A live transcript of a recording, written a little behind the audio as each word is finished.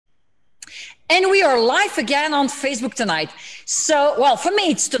And we are live again on Facebook tonight. So, well, for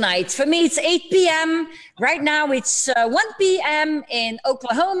me, it's tonight. For me, it's 8 p.m. Right now, it's 1 p.m. in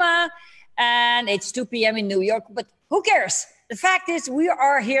Oklahoma, and it's 2 p.m. in New York. But who cares? The fact is, we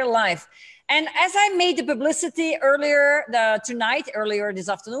are here live. And as I made the publicity earlier this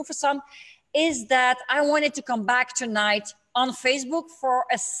afternoon for some, is that I wanted to come back tonight on Facebook for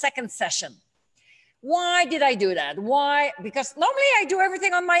a second session. Why did I do that? Why? Because normally I do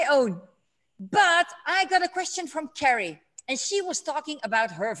everything on my own. But I got a question from Carrie, and she was talking about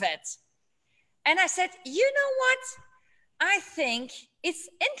her vet. And I said, you know what? I think it's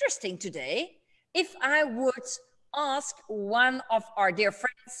interesting today if I would ask one of our dear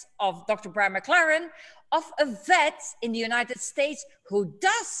friends of Dr. Brian McLaren, of a vet in the United States who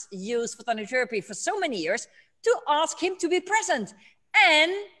does use phototherapy for so many years, to ask him to be present.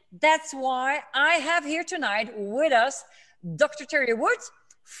 And that's why I have here tonight with us Dr. Terry Woods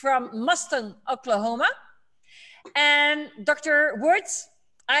from Mustang, Oklahoma. And Dr. Woods,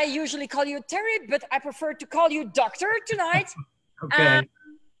 I usually call you Terry, but I prefer to call you Doctor tonight. Okay.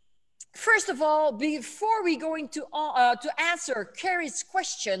 First of all, before we go into to answer Carrie's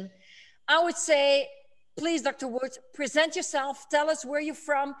question, I would say, please, Dr. Woods, present yourself. Tell us where you're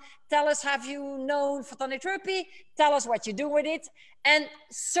from. Tell us, have you known phototherapy? Tell us what you do with it. And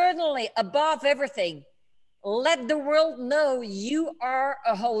certainly, above everything, let the world know you are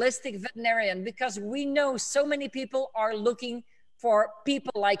a holistic veterinarian, because we know so many people are looking for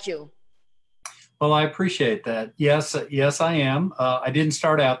people like you. Well, I appreciate that. Yes, I am. I didn't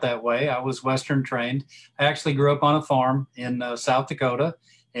start out that way. I was Western trained. I actually grew up on a farm in South Dakota,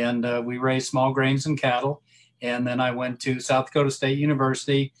 and we raised small grains and cattle. And then I went to South Dakota State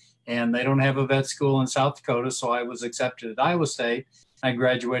University, and they don't have a vet school in South Dakota, so I was accepted at Iowa State. I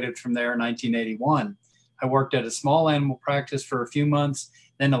graduated from there in 1981. I worked at a small animal practice for a few months,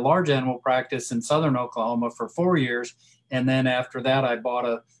 then a large animal practice in southern Oklahoma for 4 years. And then after that, I bought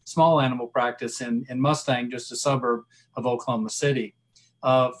a small animal practice in Mustang, just a suburb of Oklahoma City.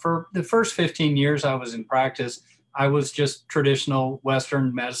 For the first 15 years I was in practice, I was just traditional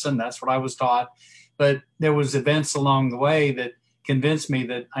Western medicine. That's what I was taught. But there was events along the way that convinced me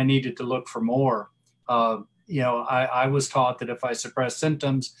that I needed to look for more. I was taught that if I suppress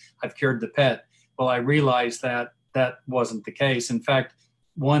symptoms, I've cured the pet. Well, I realized that that wasn't the case. In fact,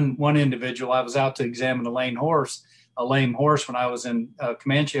 one individual, I was out to examine a lame horse when I was in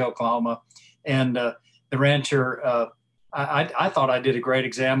Comanche, Oklahoma. And the rancher, I thought I did a great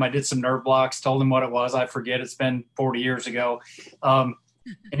exam. I did some nerve blocks, told him what it was. I forget, it's been 40 years ago. And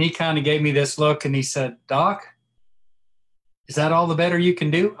he kind of gave me this look and he said, "Doc, is that all the better you can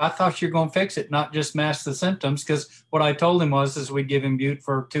do? I thought you're going to fix it, not just mask the symptoms." Because what I told him was we'd give him bute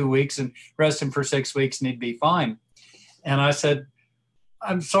for 2 weeks and rest him for 6 weeks and he'd be fine. And I said,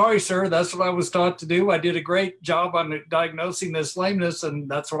 "I'm sorry, sir. That's what I was taught to do. I did a great job on diagnosing this lameness, and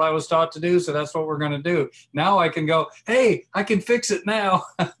that's what I was taught to do. So that's what we're going to do. Now I can go, hey, I can fix it now."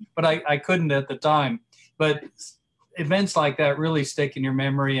 But I couldn't at the time. But events like that really stick in your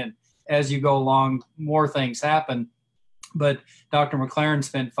memory. And as you go along, more things happen. But Dr. McLaren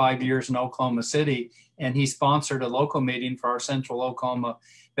spent 5 years in Oklahoma City, and he sponsored a local meeting for our Central Oklahoma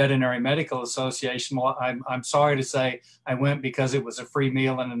Veterinary Medical Association. Well, I'm sorry to say I went because it was a free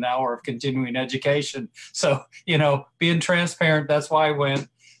meal and an hour of continuing education. So, being transparent, that's why I went.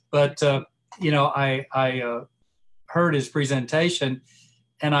 But, I heard his presentation,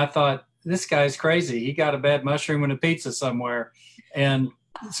 and I thought, this guy's crazy. He got a bad mushroom and a pizza somewhere. And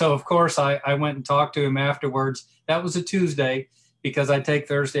so, of course, I went and talked to him afterwards. That was a Tuesday because I take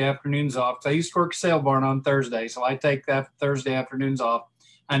Thursday afternoons off. I used to work sale barn on Thursday, so I take that Thursday afternoons off.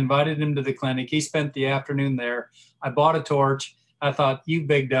 I invited him to the clinic. He spent the afternoon there. I bought a torch. I thought, you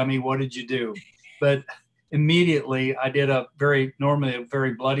big dummy, what did you do? But immediately I did normally a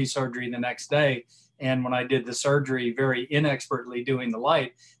very bloody surgery the next day. And when I did the surgery, very inexpertly doing the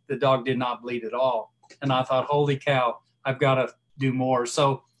light, the dog did not bleed at all. And I thought, holy cow, I've got to do more.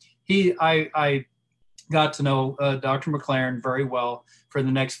 So I got to know Dr. McLaren very well for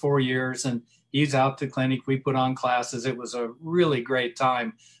the next 4 years, and he's out to clinic. We put on classes. It was a really great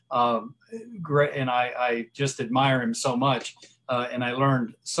time. Great, and I just admire him so much, and I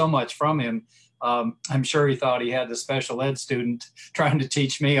learned so much from him. I'm sure he thought he had the special ed student trying to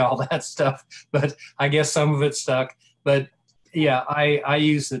teach me all that stuff, but I guess some of it stuck. But yeah, I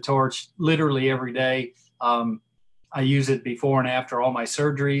use the torch literally every day. I use it before and after all my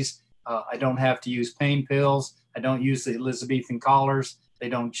surgeries. I don't have to use pain pills. I don't use the Elizabethan collars. They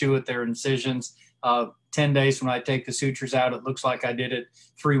don't chew at their incisions. 10 days when I take the sutures out, it looks like I did it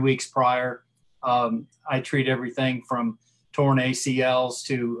 3 weeks prior. I treat everything from torn ACLs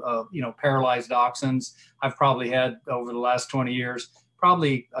to, paralyzed dachshunds. I've probably had over the last 20 years,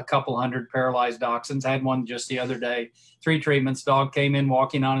 probably a couple hundred paralyzed dachshunds. I had one just the other day, 3 treatments, dog came in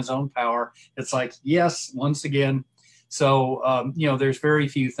walking on his own power. It's like, yes, once again. So, there's very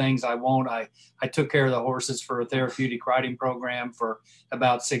few things I won't. I took care of the horses for a therapeutic riding program for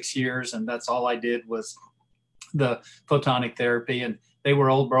about 6 years. And that's all I did was the photonic therapy. And they were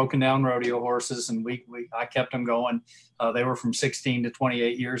old broken down rodeo horses. And I kept them going. They were from 16 to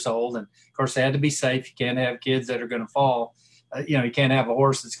 28 years old. And of course they had to be safe. You can't have kids that are going to fall. You can't have a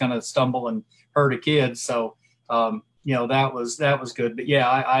horse that's going to stumble and hurt a kid. So, that was good. But yeah,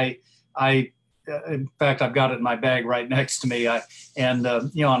 I in fact, I've got it in my bag right next to me. On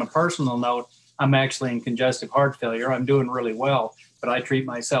a personal note, I'm actually in congestive heart failure. I'm doing really well, but I treat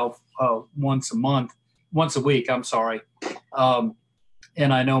myself once a week. I'm sorry.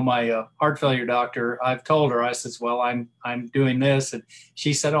 And I know my heart failure doctor, I've told her, I says, well, I'm doing this. And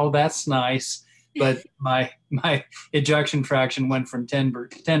she said, oh, that's nice. But my ejection fraction went from 5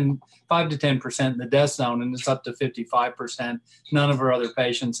 to 10% in the death zone, and it's up to 55%. None of our other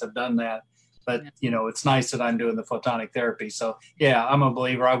patients have done that. But, it's nice that I'm doing the photonic therapy. So, yeah, I'm a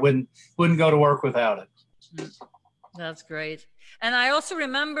believer. I wouldn't go to work without it. That's great. And I also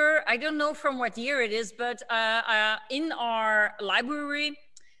remember, I don't know from what year it is, but in our library,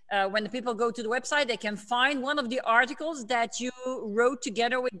 when the people go to the website, they can find one of the articles that you wrote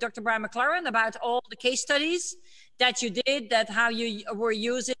together with Dr. Brian McLaren about all the case studies that you did, that how you were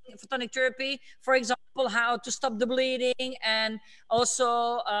using photonic therapy, for example, how to stop the bleeding. And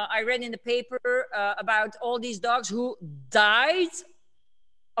also I read in the paper about all these dogs who died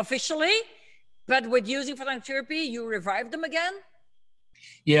officially, but with using photonic therapy, you revived them again.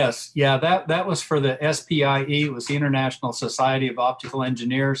 Yes. Yeah. That was for the SPIE. It was the International Society of Optical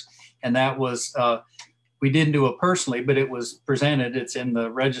Engineers. And that was, we didn't do it personally, but it was presented. It's in the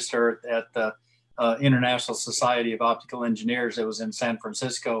register at the International Society of Optical Engineers. It was in San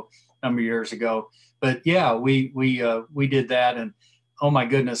Francisco a number of years ago. But yeah, we did that. And oh my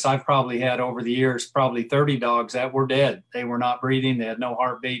goodness, I've probably had over the years, probably 30 dogs that were dead. They were not breathing. They had no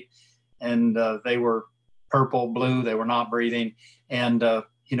heartbeat, and they were purple, blue. They were not breathing. And,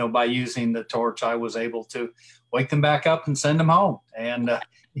 by using the torch, I was able to wake them back up and send them home, and,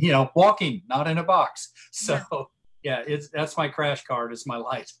 walking, not in a box. So yeah, that's my crash card. It's my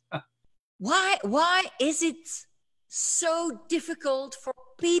light. Why is it so difficult for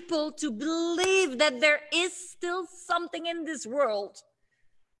people to believe that there is still something in this world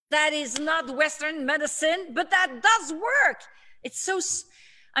that is not Western medicine, but that does work? It's so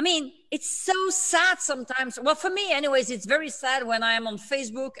sad sometimes. Well, for me anyways, it's very sad when I am on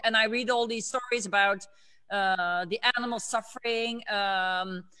Facebook and I read all these stories about the animals suffering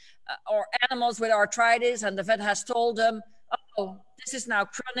or animals with arthritis, and the vet has told them, oh, this is now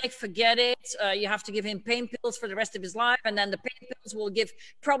chronic, forget it. You have to give him pain pills for the rest of his life. And then the pain pills will give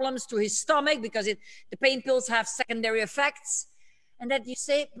problems to his stomach because the pain pills have secondary effects. And that you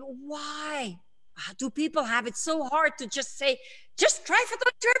say, why do people have it so hard to just say, just try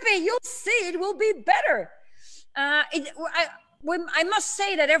photonic therapy, you'll see it will be better? I must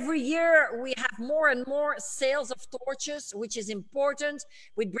say that every year we have more and more sales of torches, which is important.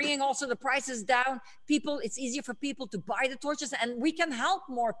 We're bringing also the prices down. It's easier for people to buy the torches, and we can help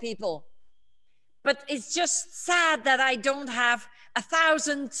more people. But it's just sad that I don't have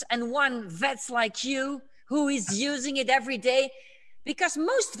 1,001 vets like you who is using it every day. Because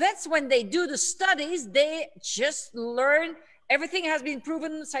most vets, when they do the studies, they just learn everything has been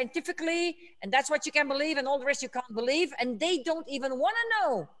proven scientifically, and that's what you can believe, and all the rest you can't believe. And they don't even want to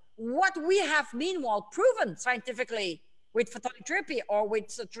know what we have meanwhile proven scientifically with photonic therapy or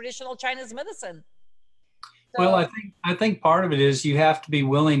with traditional Chinese medicine. So, well, I think part of it is you have to be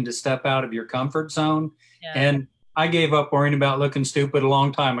willing to step out of your comfort zone. Yeah. And I gave up worrying about looking stupid a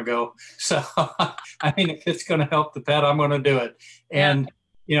long time ago. So, I mean, if it's going to help the pet, I'm going to do it. And,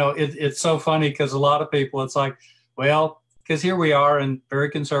 it's so funny because a lot of people, it's like, well, because here we are in very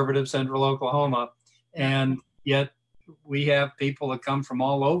conservative central Oklahoma, and yet we have people that come from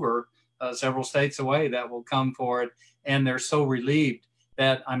all over, several states away, that will come for it. And they're so relieved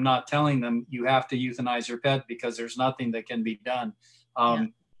that I'm not telling them you have to euthanize your pet because there's nothing that can be done.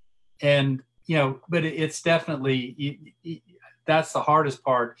 And, but it's definitely, that's the hardest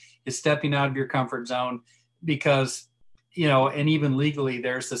part, is stepping out of your comfort zone, because and even legally,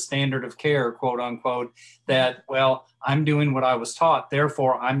 there's the standard of care, quote unquote, that, well, I'm doing what I was taught,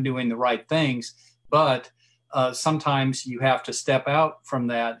 therefore I'm doing the right things. But sometimes you have to step out from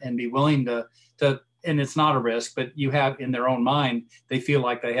that and be willing to and it's not a risk, but you have in their own mind, they feel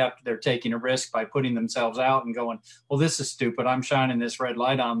like they're taking a risk by putting themselves out and going, well, this is stupid. I'm shining this red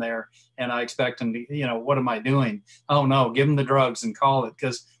light on there and I expect them to, what am I doing? Oh no, give them the drugs and call it.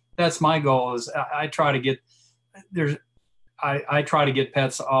 Cause that's my goal is I try to get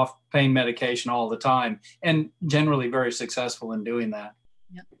pets off pain medication all the time and generally very successful in doing that.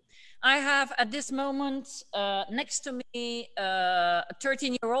 Yeah. I have at this moment next to me a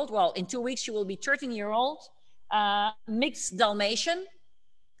 13-year-old. Well, in 2 weeks she will be 13-year-old, mixed Dalmatian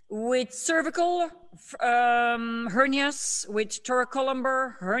with cervical hernias, with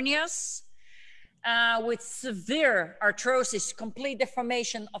thoracolumbar hernias, with severe arthrosis, complete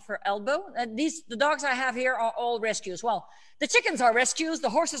deformation of her elbow. The dogs I have here are all rescues. Well, the chickens are rescues,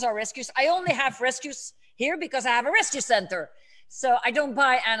 the horses are rescues. I only have rescues here because I have a rescue center. So I don't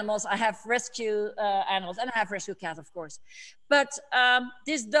buy animals. I have rescue animals, and I have rescue cats, of course. But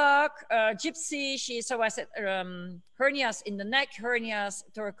this dog, Gypsy, so I said hernias in the neck, hernias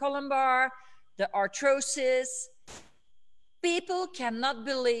thoracolumbar, the arthrosis. People cannot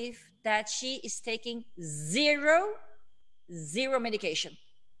believe that she is taking zero medication.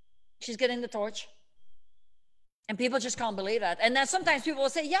 She's getting the torch. And people just can't believe that. And then sometimes people will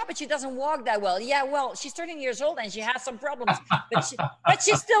say, yeah, but she doesn't walk that well. Yeah, well, she's 13 years old and she has some problems, but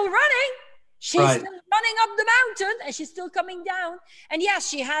she's still running. She's right. still running up the mountain and she's still coming down. And yes,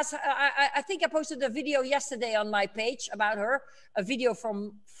 she has, I think I posted a video yesterday on my page about her, a video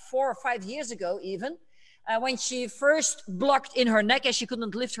from 4 or 5 years ago even, when she first blocked in her neck and she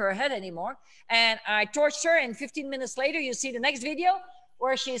couldn't lift her head anymore. And I torched her, and 15 minutes later, you see the next video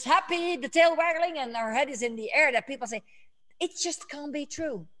where she's happy, the tail waggling, and her head is in the air, that people say, it just can't be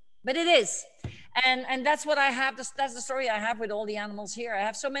true. But it is. And that's what I have. That's the story I have with all the animals here. I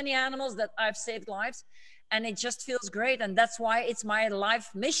have so many animals that I've saved lives, and it just feels great. And that's why it's my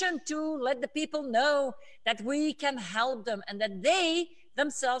life mission to let the people know that we can help them and that they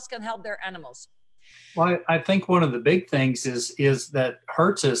themselves can help their animals. Well, I think one of the big things is that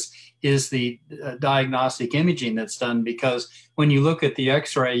hurts us is the diagnostic imaging that's done, because when you look at the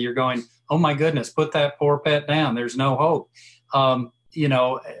X-ray, you're going, oh my goodness, put that poor pet down. There's no hope. And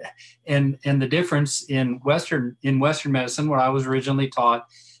the difference in Western medicine, what I was originally taught,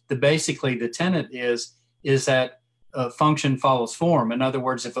 basically the tenet is that function follows form. In other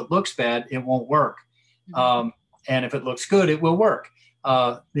words, if it looks bad, it won't work. Mm-hmm. And if it looks good, it will work.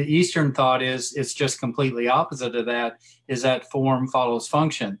 The Eastern thought is it's just completely opposite of that, is that form follows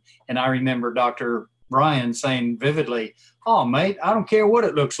function. And I remember Dr. Brian saying vividly, oh, mate, I don't care what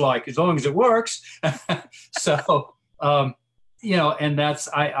it looks like as long as it works. So, and that's,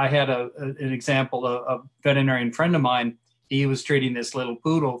 I had an example of a veterinarian friend of mine. He was treating this little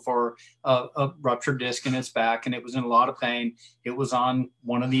poodle for a ruptured disc in its back, and it was in a lot of pain. It was on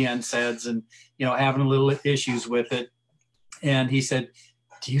one of the NSAIDs and, having a little issues with it. And he said,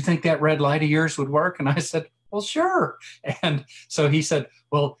 do you think that red light of yours would work? And I said, well, sure. And so he said,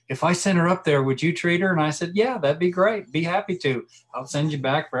 well, if I sent her up there, would you treat her? And I said, yeah, that'd be great. Be happy to. I'll send you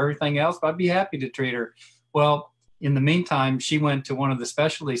back for everything else, but I'd be happy to treat her. Well, in the meantime, she went to one of the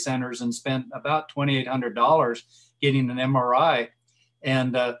specialty centers and spent about $2,800 getting an MRI.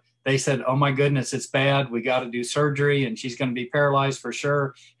 And they said, oh my goodness, it's bad. We got to do surgery. And she's going to be paralyzed for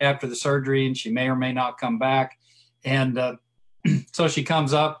sure after the surgery. And she may or may not come back. And so she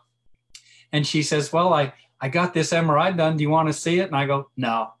comes up and she says, well, I got this MRI done. Do you want to see it? And I go,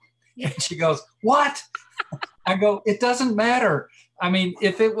 no. And she goes, what? I go, it doesn't matter. I mean,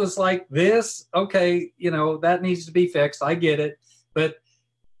 if it was like this, okay, that needs to be fixed. I get it. But,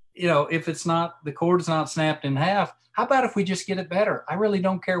 if it's not, the cord's not snapped in half, how about if we just get it better? I really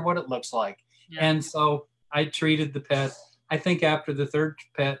don't care what it looks like. Yeah. And so I treated the pet. I think after the third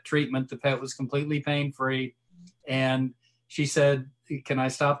pet treatment, the pet was completely pain-free. And she said, can I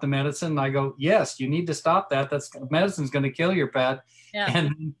stop the medicine? And I go, yes, you need to stop that. Medicine's going to kill your pet. Yeah.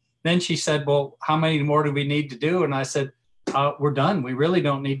 And then she said, well, how many more do we need to do? And I said, we're done. We really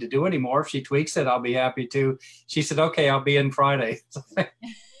don't need to do any more. If she tweaks it, I'll be happy to. She said, okay, I'll be in Friday.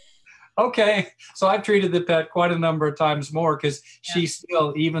 Okay. So I've treated the pet quite a number of times more, because she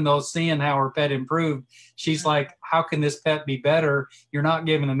still, even though seeing how her pet improved, she's like, how can this pet be better? You're not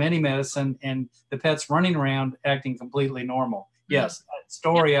giving them any medicine, and the pet's running around acting completely normal. Yes.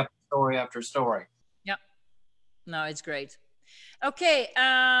 Story after story after story. Yeah. No, it's great. Okay.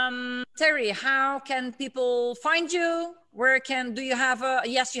 Terry, how can people find you? Do you have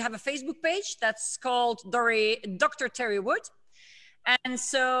you have a Facebook page that's called Dr. Terry Wood. And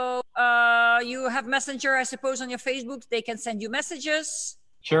so you have Messenger, I suppose, on your Facebook. They can send you messages.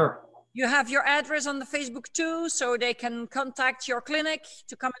 Sure. You have your address on the Facebook too, so they can contact your clinic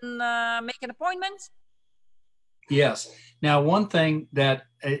to come and make an appointment? Yes. Now, one thing that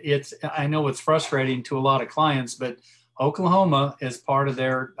I know it's frustrating to a lot of clients, but Oklahoma is part of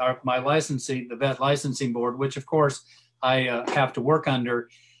my licensing, the vet licensing board, which of course I have to work under.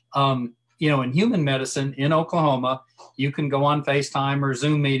 In human medicine in Oklahoma, you can go on FaceTime or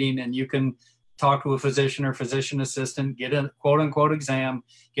Zoom meeting and you can talk to a physician or physician assistant, get a quote unquote exam,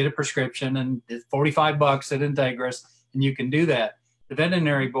 get a prescription, and it's $45 at Integris, and you can do that. The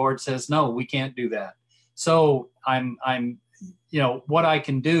veterinary board says, no, we can't do that. So I'm what I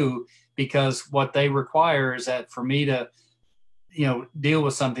can do, because what they require is that for me to, deal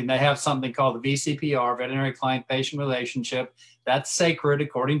with something, they have something called the VCPR, veterinary client patient relationship. That's sacred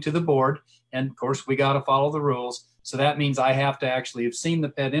according to the board. And of course we got to follow the rules. So that means I have to actually have seen the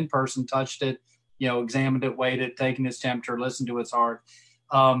pet in person, touched it, examined it, weighed it, taken its temperature, listened to its heart.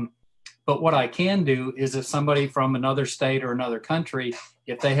 But what I can do is if somebody from another state or another country,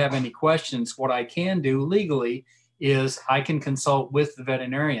 if they have any questions, what I can do legally is I can consult with the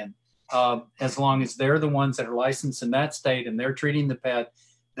veterinarian. As long as they're the ones that are licensed in that state and they're treating the pet,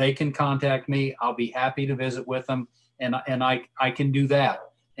 they can contact me. I'll be happy to visit with them. And I can do that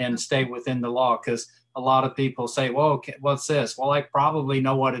and stay within the law, because a lot of people say, well, okay, what's this? Well, I probably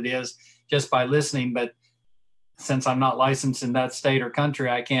know what it is just by listening, but since I'm not licensed in that state or country,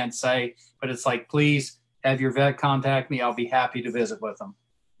 I can't say. But it's like, please have your vet contact me. I'll be happy to visit with them.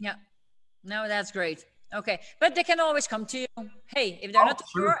 Yeah, no, that's great. Okay, but they can always come to you. Hey, if they're not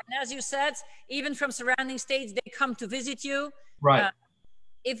sure, and as you said, even from surrounding states, they come to visit you. Right.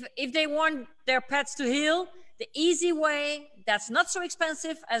 If they want their pets to heal, the easy way, that's not so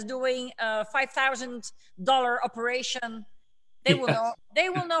expensive as doing a $5,000 operation. They will know. They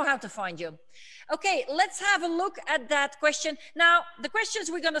will know how to find you. Okay, let's have a look at that question. Now, the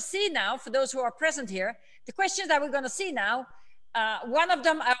questions we're going to see now, for those who are present here, the questions that we're going to see now, one of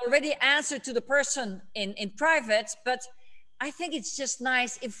them I already answered to the person in private, but I think it's just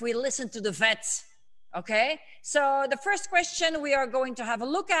nice if we listen to the vets. Okay, so the first question we are going to have a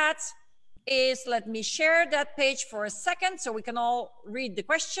look at is, let me share that page for a second so we can all read the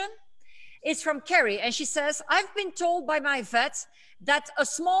question. It's from Carrie, and she says, I've been told by my vet that a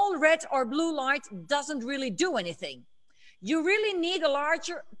small red or blue light doesn't really do anything. You really need a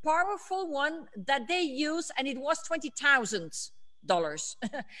larger, powerful one that they use, and it was $20,000.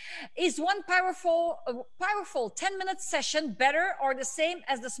 Is one powerful 10-minute session better or the same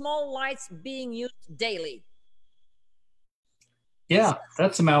as the small lights being used daily? Yeah,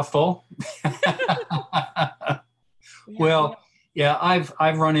 that's a mouthful. Well, yeah,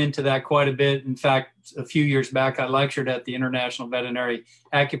 I've run into that quite a bit. In fact, a few years back, I lectured at the International Veterinary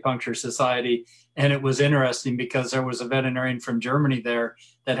Acupuncture Society, and it was interesting because there was a veterinarian from Germany there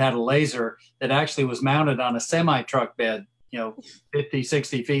that had a laser that actually was mounted on a semi-truck bed, 50,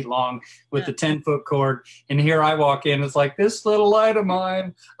 60 feet long with a 10-foot cord. And here I walk in, it's like, this little light of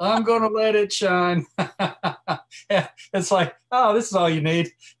mine, I'm going to let it shine. Yeah, it's like, oh, this is all you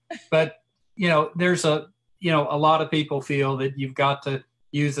need. But, there's a lot of people feel that you've got to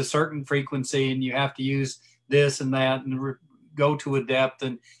use a certain frequency and you have to use this and that and go to a depth.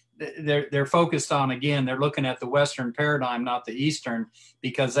 And they're focused on, again, they're looking at the Western paradigm, not the Eastern,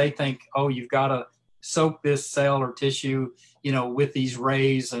 because they think, oh, you've got to soak this cell or tissue, with these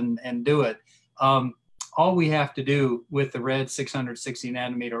rays and do it. All we have to do with the red 660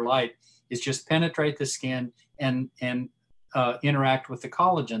 nanometer light is just penetrate the skin and interact with the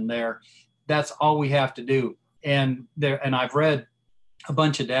collagen there. That's all we have to do. And I've read a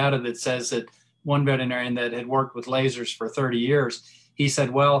bunch of data that says that one veterinarian that had worked with lasers for 30 years, he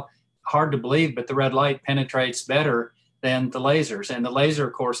said, well, hard to believe, but the red light penetrates better than the lasers. And the laser,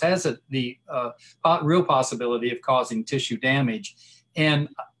 of course, has the real possibility of causing tissue damage.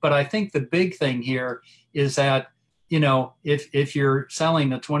 But I think the big thing here is that, if you're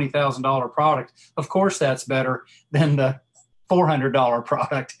selling a $20,000 product, of course that's better than the $400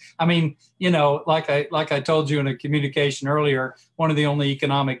 product. I mean, like I told you in a communication earlier, one of the only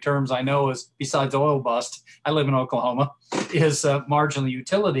economic terms I know is, besides oil bust, I live in Oklahoma, is marginal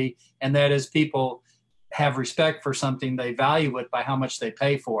utility. And that is, people have respect for something, they value it by how much they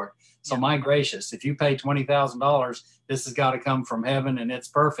pay for it. So my gracious, if you pay $20,000, this has got to come from heaven and it's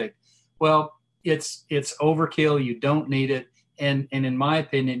perfect. Well, it's overkill. You don't need it. And in my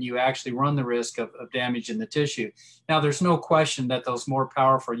opinion, you actually run the risk of damage in the tissue. Now, there's no question that those more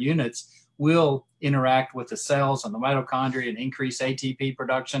powerful units will interact with the cells and the mitochondria and increase ATP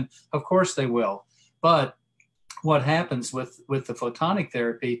production. Of course they will. But what happens with the photonic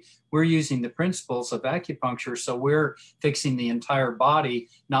therapy, we're using the principles of acupuncture. So we're fixing the entire body,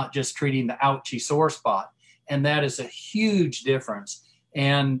 not just treating the ouchy sore spot. And that is a huge difference.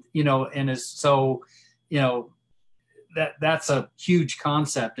 And, that's a huge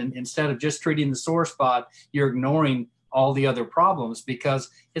concept. And instead of just treating the sore spot, you're ignoring all the other problems, because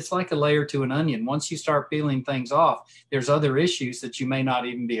it's like a layer to an onion. Once you start peeling things off, there's other issues that you may not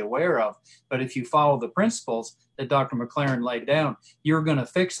even be aware of. But if you follow the principles that Dr. McLaren laid down, you're going to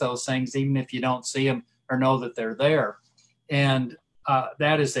fix those things, even if you don't see them or know that they're there. And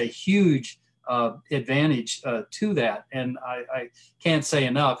that is a huge advantage to that. And I can't say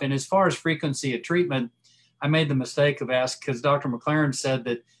enough. And as far as frequency of treatment, I made the mistake of asking, because Dr. McLaren said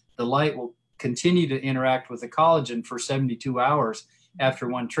that the light will continue to interact with the collagen for 72 hours after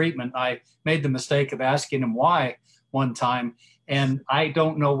one treatment. I made the mistake of asking him why one time, and I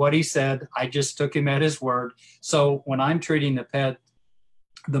don't know what he said. I just took him at his word. So when I'm treating the pet,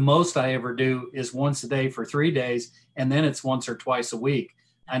 the most I ever do is once a day for 3 days, and then it's once or twice a week.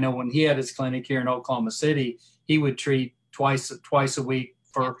 I know when he had his clinic here in Oklahoma City, he would treat twice a week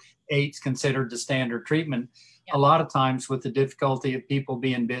for 8's considered the standard treatment. A lot of times, with the difficulty of people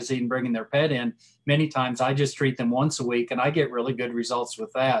being busy and bringing their pet in, many times I just treat them once a week, and I get really good results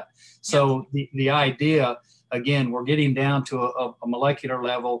with that. So the idea, again, we're getting down to a molecular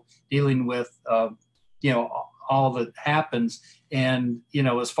level, dealing with, all that happens. And,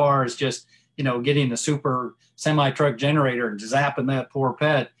 as far as just, getting a super semi-truck generator and zapping that poor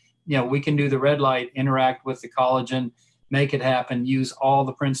pet, we can do the red light, interact with the collagen, make it happen, use all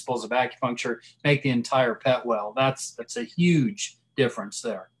the principles of acupuncture, make the entire pet well. That's a huge difference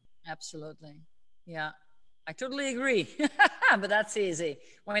there. Absolutely. Yeah, I totally agree. But that's easy.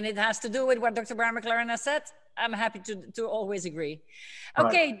 When it has to do with what Dr. Brian McLaren has said, I'm happy to always agree.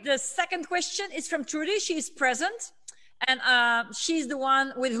 Okay, right. The second question is from Trudy. She's present. And she's the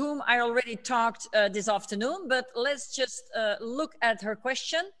one with whom I already talked this afternoon. But let's just look at her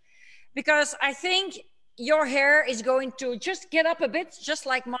question, because I think your hair is going to just get up a bit, just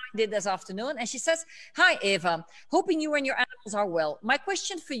like mine did this afternoon. And she says, "Hi, Eva. Hoping you and your animals are well. My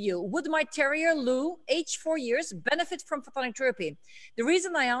question for you, would my terrier Lou, age 4 years, benefit from photonic therapy? The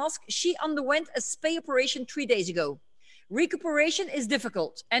reason I ask, she underwent a spay operation 3 days ago. Recuperation is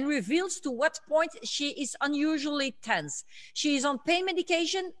difficult and reveals to what point she is unusually tense. She is on pain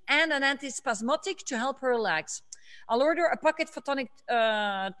medication and an antispasmodic to help her relax. I'll order a pocket photonic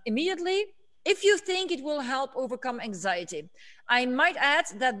immediately if you think it will help overcome anxiety. I might add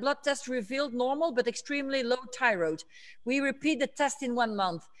that blood test revealed normal but extremely low thyroid. We repeat the test in 1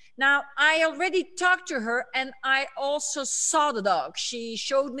 month." Now, I already talked to her, and I also saw the dog. She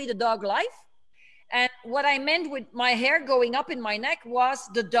showed me the dog live. And what I meant with my hair going up in my neck was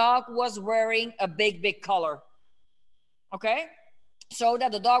the dog was wearing a big collar. Okay? So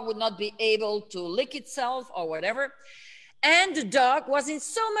that the dog would not be able to lick itself or whatever. And the dog was in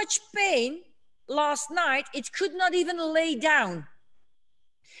so much pain last night, it could not even lay down.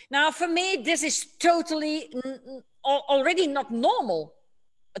 Now, for me, this is totally already not normal.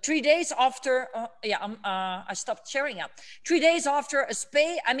 3 days after, I stopped sharing up. 3 days after a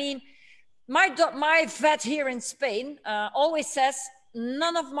spay, I mean, my vet here in Spain always says,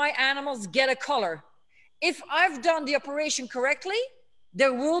 none of my animals get a collar. If I've done the operation correctly,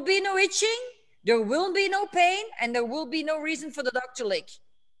 there will be no itching, there will be no pain, and there will be no reason for the dog to lick.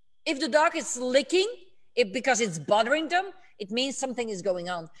 If the dog is licking because it's bothering them, it means something is going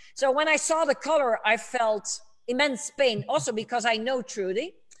on. So when I saw the collar, I felt immense pain, also because I know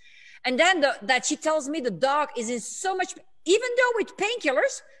Trudy. And then that she tells me the dog is in so much, even though with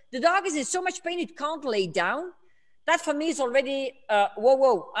painkillers, the dog is in so much pain it can't lay down. That for me is already,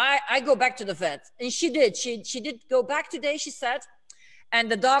 whoa. I go back to the vet. And she did. She did go back today, she said.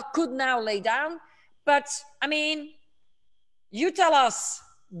 And the dog could now lay down. But, I mean, you tell us,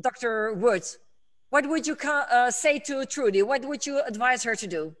 Dr. Woods, what would you say to Trudy? What would you advise her to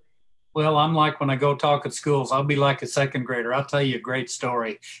do? Well, I'm like when I go talk at schools, I'll be like a second grader. I'll tell you a great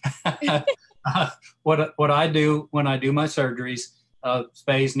story. What I do when I do my surgeries,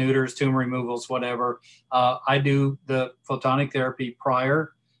 spays, neuters, tumor removals, whatever, I do the photonic therapy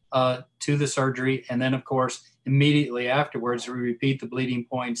prior to the surgery. And then, of course, immediately afterwards, we repeat the bleeding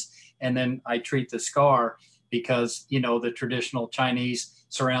points. And then I treat the scar because, the traditional Chinese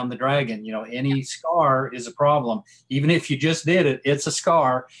surround the dragon. Any scar is a problem. Even if you just did it, it's a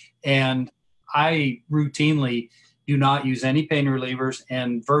scar. And I routinely do not use any pain relievers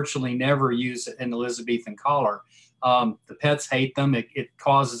and virtually never use an Elizabethan collar. The pets hate them. It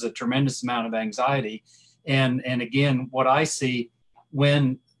causes a tremendous amount of anxiety. And again, what I see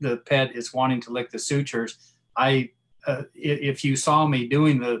when the pet is wanting to lick the sutures, if you saw me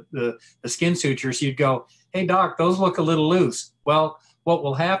doing the skin sutures, you'd go, "Hey doc, those look a little loose." Well, what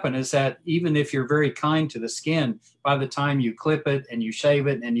will happen is that even if you're very kind to the skin, by the time you clip it and you shave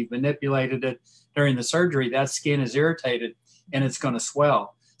it and you've manipulated it during the surgery, that skin is irritated and it's going to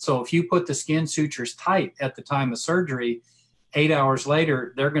swell. So if you put the skin sutures tight at the time of surgery, 8 hours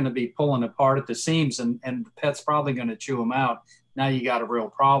later, they're going to be pulling apart at the seams, and the pet's probably going to chew them out. Now you got a real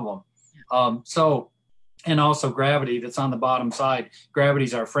problem. And also gravity that's on the bottom side.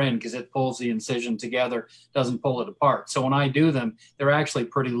 Gravity's our friend because it pulls the incision together, doesn't pull it apart. So when I do them, they're actually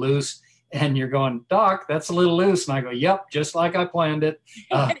pretty loose. And you're going, "Doc, that's a little loose." And I go, "Yep, just like I planned it."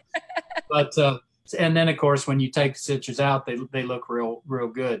 And then of course, when you take the stitches out, they look real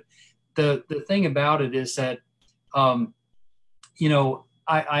good. The thing about it is that, you know,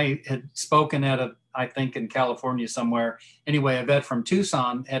 I had spoken at I think in California somewhere. Anyway, a vet from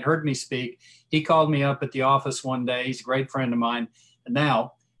Tucson had heard me speak. He called me up at the office one day. He's a great friend of mine. And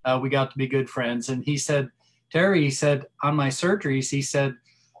now we got to be good friends. And he said, "Terry," he said, "on my surgeries," he said,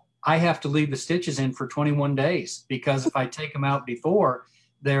 "I have to leave the stitches in for 21 days because if I take them out before,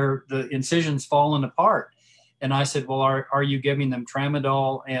 the incision's falling apart." And I said, "Well, are you giving them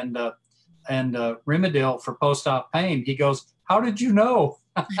tramadol and Rimadyl for post-op pain?" He goes, "How did you know?"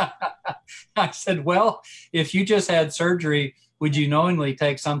 I said, "Well, if you just had surgery, would you knowingly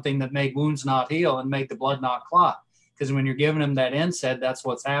take something that made wounds not heal and make the blood not clot? Because when you're giving them that NSAID, that's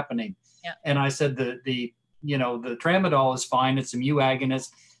what's happening." Yeah. And I said, the tramadol is fine. It's a mu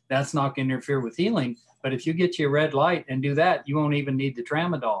agonist. That's not going to interfere with healing. But if you get you a red light and do that, you won't even need the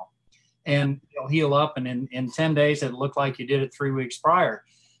tramadol. And it'll heal up. And in 10 days, it'll look like you did it 3 weeks prior.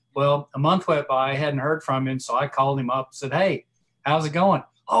 Well, a month went by. I hadn't heard from him. So I called him up and said, "Hey, how's it going?"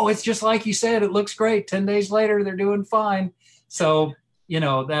 "Oh, it's just like you said. It looks great. 10 days later, they're doing fine." So, you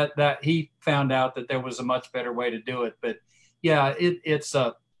know, that he found out that there was a much better way to do it. But yeah, it's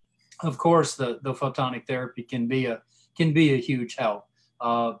of course, the photonic therapy can be a huge help.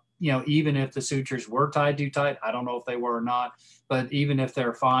 You know, even if the sutures were tied too tight, I don't know if they were or not, but even if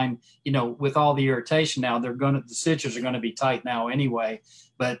they're fine, you know, with all the irritation now, the stitches are going to be tight now anyway.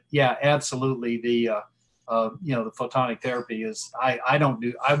 But yeah, absolutely. The photonic therapy is,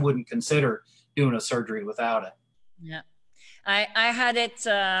 I wouldn't consider doing a surgery without it. Yeah. I had it,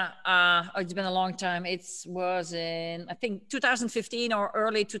 it's been a long time. It was in, I think, 2015 or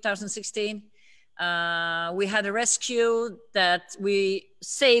early 2016. We had a rescue that we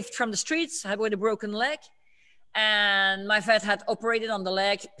saved from the streets with a broken leg. And my vet had operated on the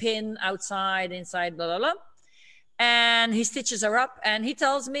leg, pin outside, inside, blah, blah, blah. And his stitches are up. And he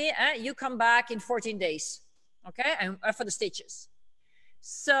tells me, "You come back in 14 days, okay, and for the stitches."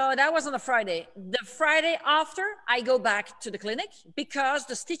 So that was on a Friday. The Friday after, I go back to the clinic because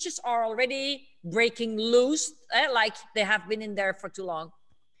the stitches are already breaking loose, like they have been in there for too long.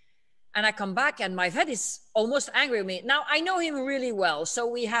 And I come back and my vet is almost angry with me. Now, I know him really well. So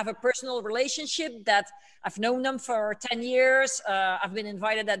we have a personal relationship that I've known them for 10 years. I've been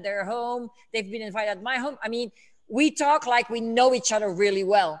invited at their home. They've been invited at my home. I mean, we talk like we know each other really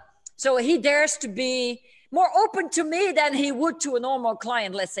well. So he dares to be more open to me than he would to a normal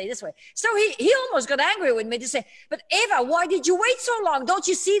client, let's say this way. So he almost got angry with me to say, "But Eva, why did you wait so long? Don't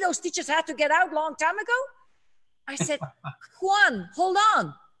you see those stitches had to get out a long time ago?" I said, "Juan, hold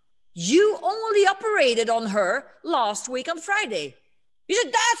on. You only operated on her last week on Friday." He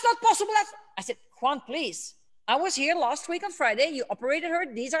said, "That's not possible." I said, "Juan, please. I was here last week on Friday. You operated her.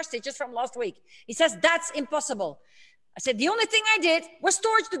 These are stitches from last week." He says, "That's impossible." I said, "The only thing I did was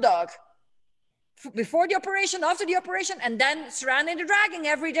torch the dog before the operation, after the operation, and then surrounding the dragging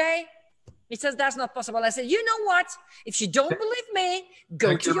every day." He says, "That's not possible." I said, "You know what? If you don't believe me,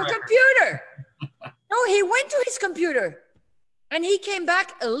 go to your computer." No, he went to his computer and he came back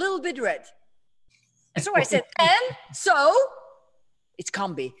a little bit red. And so I said, "And so it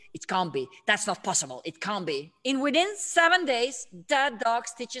can't be. That's not possible. It can't be." Within 7 days, that dog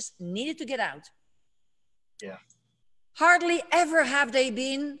stitches needed to get out. Yeah. Hardly ever have they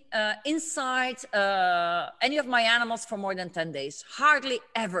been inside any of my animals for more than 10 days. Hardly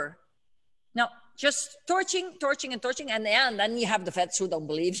ever. No, just torching, and then you have the vets who don't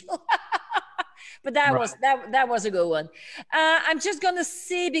believe you. But that was a good one. I'm just gonna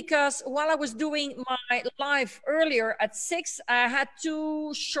see, because while I was doing my live earlier at 6, I had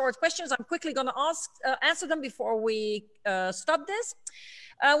 2 short questions. I'm quickly gonna answer them before we stop this.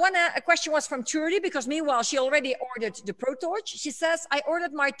 A question was from Trudy, because meanwhile, she already ordered the Pro Torch. She says, "I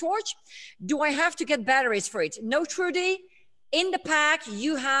ordered my torch. Do I have to get batteries for it?" No, Trudy. In the pack,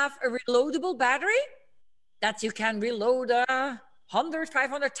 you have a reloadable battery that you can reload 100,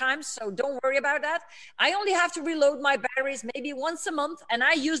 500 times, so don't worry about that. I only have to reload my batteries maybe once a month, and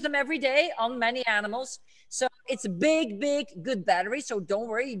I use them every day on many animals. So it's a big, good battery, so don't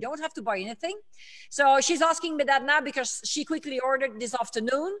worry, you don't have to buy anything. So she's asking me that now because she quickly ordered this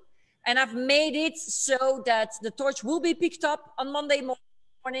afternoon, and I've made it so that the torch will be picked up on Monday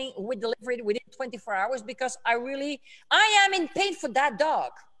morning with delivery within 24 hours, because I am in pain for that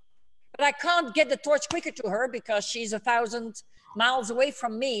dog. But I can't get the torch quicker to her because she's 1,000 miles away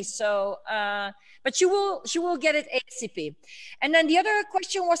from me. So, but she will get it ASAP. And then the other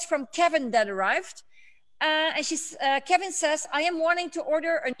question was from Kevin that arrived. And Kevin says, I am wanting to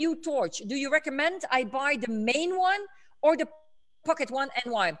order a new torch. Do you recommend I buy the main one or the pocket one,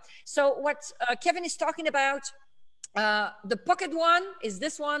 and why? So what Kevin is talking about, the pocket one is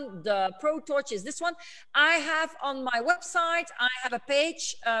this one, the Pro torch is this one. I have on my website, I have a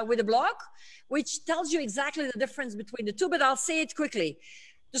page with a blog, which tells you exactly the difference between the two, but I'll say it quickly.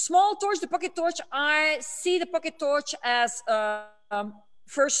 The small torch, the pocket torch, I see the pocket torch as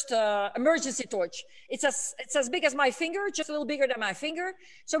first emergency torch. It's as big as my finger, just a little bigger than my finger.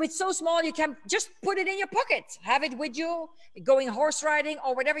 So it's so small, you can just put it in your pocket, have it with you, going horse riding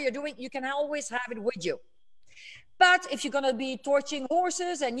or whatever you're doing, you can always have it with you. But if you're gonna be torching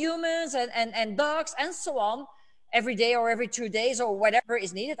horses and humans and dogs and so on, every day or every 2 days or whatever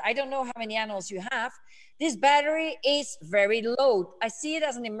is needed, I don't know how many animals you have, this battery is very low. I see it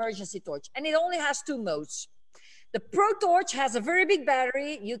as an emergency torch, and it only has 2 modes. The Pro torch has a very big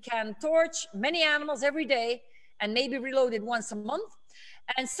battery. You can torch many animals every day and maybe reload it once a month.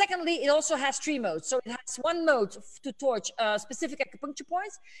 And secondly, it also has 3 modes. So it has 1 mode to torch specific acupuncture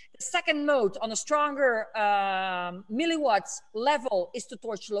points. The second mode on a stronger milliwatts level is to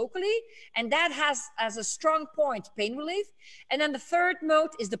torch locally. And that has as a strong point pain relief. And then the third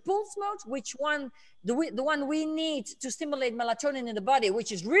mode is the pulse mode, the one we need to stimulate melatonin in the body,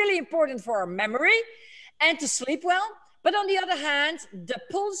 which is really important for our memory and to sleep well. But on the other hand, the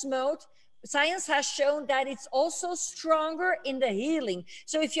pulse mode, science has shown that it's also stronger in the healing.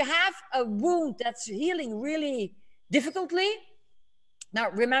 So if you have a wound that's healing really difficultly,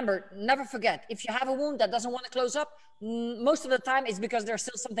 now remember, never forget, if you have a wound that doesn't want to close up, most of the time it's because there's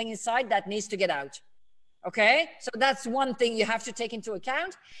still something inside that needs to get out. Okay, so that's one thing you have to take into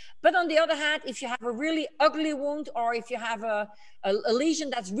account. But on the other hand, if you have a really ugly wound, or if you have a lesion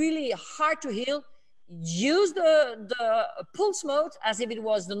that's really hard to heal, use the pulse mode as if it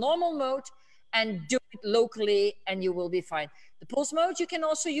was the normal mode and do it locally, and you will be fine. The pulse mode you can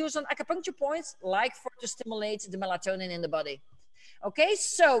also use on acupuncture points, like to stimulate the melatonin in the body. Okay,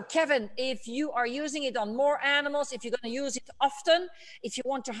 so Kevin, if you are using it on more animals, if you're going to use it often, if you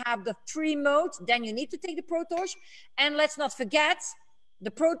want to have the 3 mode, then you need to take the Pro torch. And let's not forget,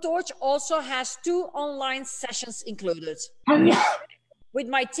 the Pro torch also has 2 online sessions included. With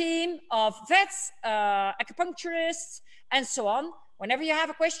my team of vets, acupuncturists, and so on. Whenever you have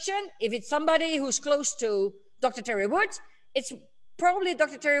a question, if it's somebody who's close to Dr. Terry Wood, it's probably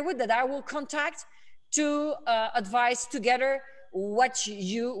Dr. Terry Wood that I will contact to advise together what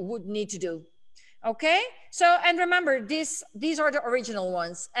you would need to do. Okay, so, and remember, these are the original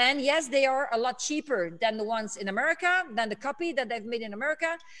ones. And yes, they are a lot cheaper than the ones in America, than the copy that they've made in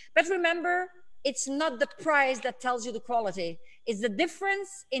America. But remember, it's not the price that tells you the quality. It's the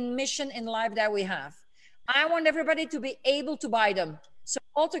difference in mission in life that we have. I want everybody to be able to buy them. So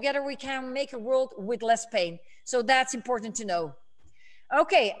altogether, we can make a world with less pain. So that's important to know.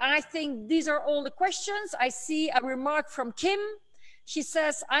 Okay, I think these are all the questions. I see a remark from Kim. She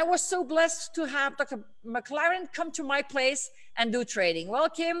says, I was so blessed to have Dr. McLaren come to my place and do training. Well,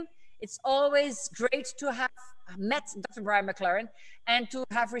 Kim, it's always great to have met Dr. Brian McLaren and to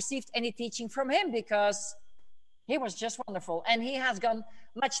have received any teaching from him, because he was just wonderful and he has gone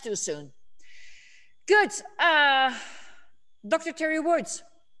much too soon. Good. Dr. Terry Woods,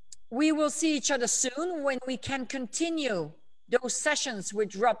 we will see each other soon when we can continue those sessions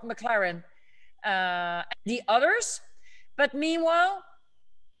with Rob McLaren and the others. But meanwhile,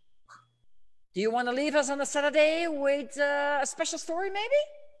 do you want to leave us on a Saturday with a special story maybe?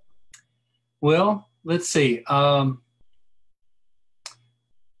 Well, let's see. Well,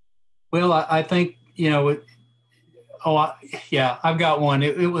 I think, you know, yeah, I've got one.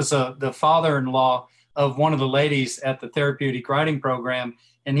 It was the father-in-law of one of the ladies at the therapeutic riding program,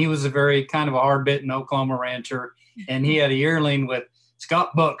 and he was a very kind of a hard-bitten Oklahoma rancher, and he had a yearling with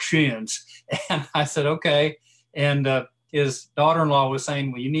Scott Buck shins. And I said, okay. And his daughter-in-law was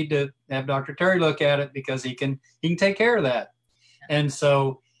saying, well, you need to have Dr. Terry look at it because he can take care of that. And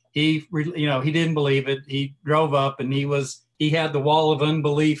so he didn't believe it. He drove up and he he had the wall of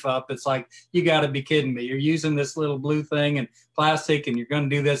unbelief up. It's like, you got to be kidding me. You're using this little blue thing and plastic, and you're going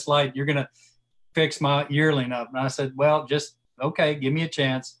to do this light. You're going to fix my yearling up. And I said, well, just, okay, give me a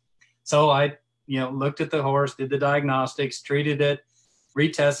chance. So I, looked at the horse, did the diagnostics, treated it,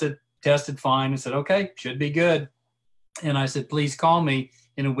 retested, tested fine, and said, okay, should be good. And I said, please call me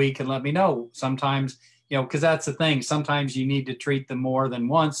in a week and let me know. Sometimes, because that's the thing. Sometimes you need to treat them more than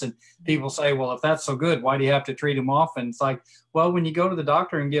once. And people say, well, if that's so good, why do you have to treat them often? It's like, well, when you go to the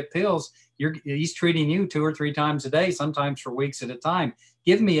doctor and get pills, he's treating you 2 or 3 times a day, sometimes for weeks at a time.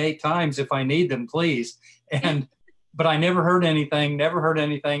 Give me 8 times if I need them, please. But I never heard anything.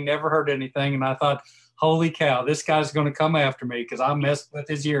 And I thought, holy cow, this guy's going to come after me because I messed with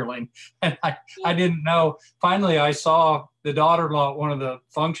his yearling. And I didn't know. Finally, I saw the daughter-in-law at one of the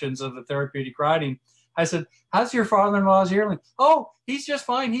functions of the therapeutic riding. I said, how's your father-in-law's yearling? Oh, he's just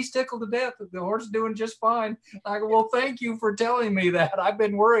fine. He's tickled to death. The horse is doing just fine. I go, well, thank you for telling me that. I've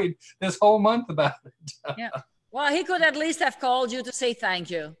been worried this whole month about it. Yeah. Well, he could at least have called you to say thank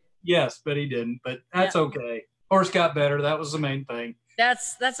you. Yes, but he didn't. But that's okay. Horse got better. That was the main thing.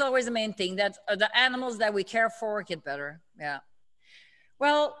 That's always the main thing, that the animals that we care for get better. Yeah.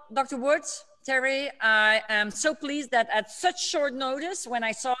 Well, Dr. Woods, Terry, I am so pleased that at such short notice, when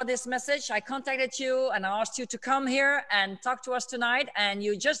I saw this message, I contacted you and I asked you to come here and talk to us tonight, and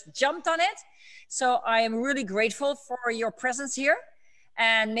you just jumped on it. So I am really grateful for your presence here,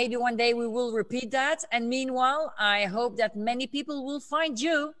 and maybe one day we will repeat that. And meanwhile, I hope that many people will find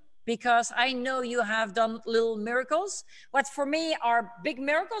you, because I know you have done little miracles. What for me are big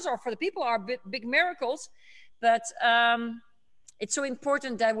miracles, or for the people are big miracles, but it's so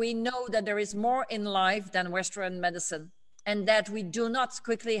important that we know that there is more in life than Western medicine, and that we do not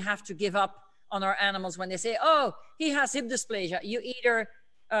quickly have to give up on our animals when they say, oh, he has hip dysplasia. You either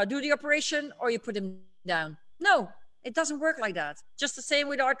do the operation or you put him down. No, it doesn't work like that. Just the same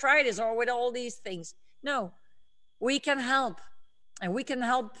with arthritis or with all these things. No, we can help, and we can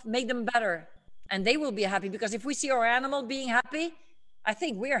help make them better, and they will be happy, because if we see our animal being happy, I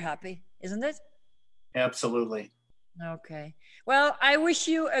think we're happy, isn't it? Absolutely. Okay. Well, I wish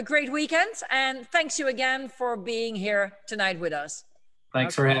you a great weekend, and thanks you again for being here tonight with us.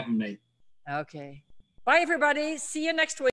 Thanks for having me. Okay. Bye, everybody. See you next week.